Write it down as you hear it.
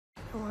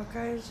You know what,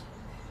 guys?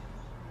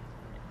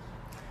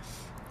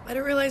 I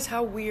didn't realize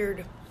how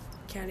weird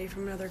candy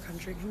from another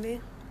country can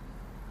be,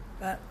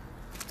 but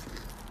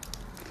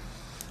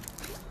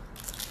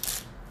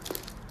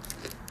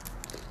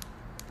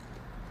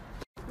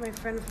my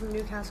friend from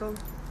Newcastle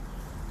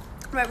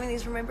brought me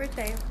these for my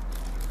birthday,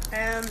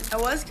 and I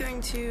was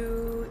going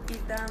to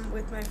eat them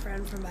with my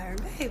friend from Byron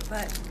Bay,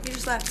 but he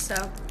just left,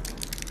 so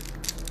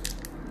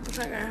it's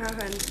not gonna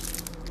happen.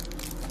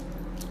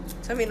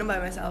 So I'm eating them by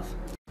myself.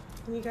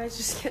 And you guys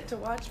just get to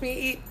watch me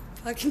eat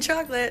fucking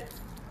chocolate.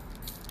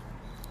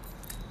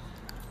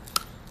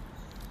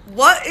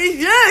 What is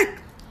this?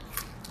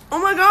 Oh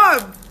my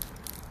god.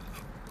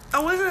 I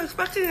wasn't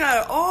expecting that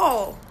at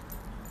all.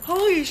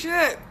 Holy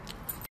shit.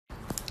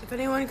 If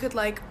anyone could,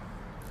 like,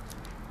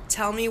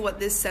 tell me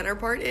what this center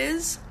part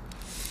is,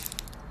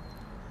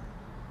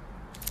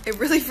 it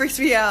really freaks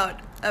me out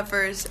at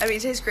first. I mean,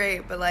 it tastes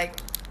great, but, like,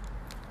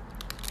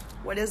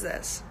 what is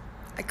this?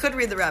 I could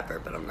read the wrapper,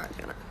 but I'm not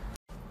gonna.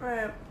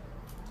 Alright,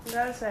 I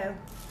gotta say,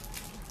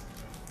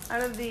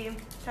 out of the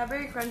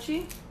Cadbury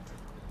Crunchy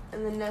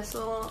and the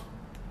Nestle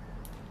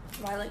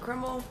Violet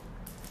Crumble,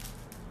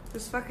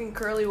 this fucking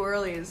Curly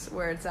Whirly is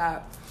where it's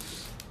at.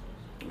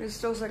 It's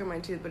still stuck in my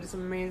tooth, but it's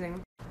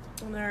amazing.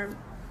 And there are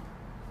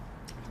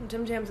some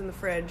Tim Tams in the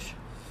fridge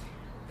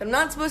that I'm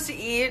not supposed to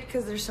eat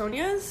because they're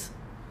Sonia's,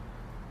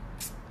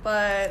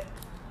 but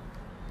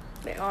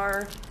they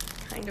are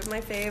kind of my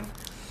fave.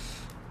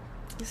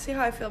 Let's see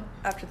how I feel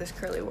after this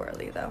Curly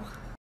Whirly, though.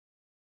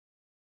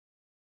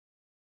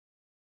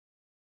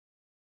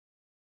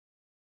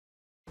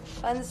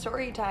 Fun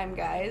story time,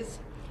 guys.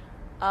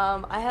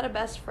 I had a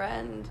best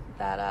friend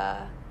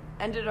that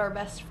ended our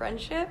best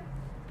friendship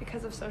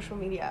because of social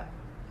media.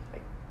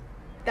 Like,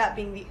 that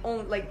being the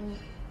only, like,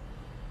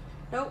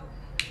 nope.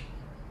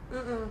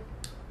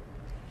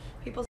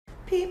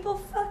 People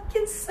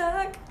fucking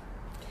suck.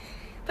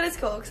 But it's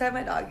cool because I have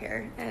my dog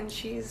here and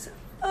she's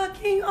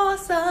fucking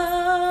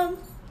awesome.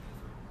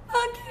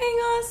 Fucking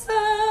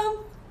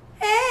awesome.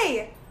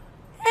 Hey.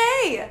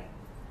 Hey.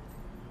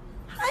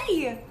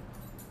 Hi.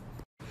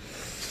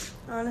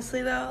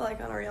 Honestly though, like,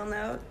 on a real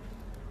note,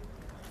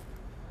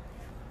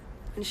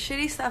 when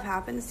shitty stuff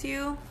happens to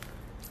you,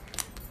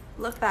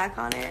 look back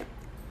on it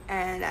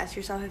and ask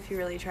yourself if you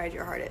really tried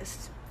your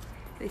hardest.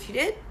 And if you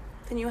did,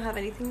 then you don't have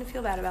anything to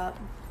feel bad about.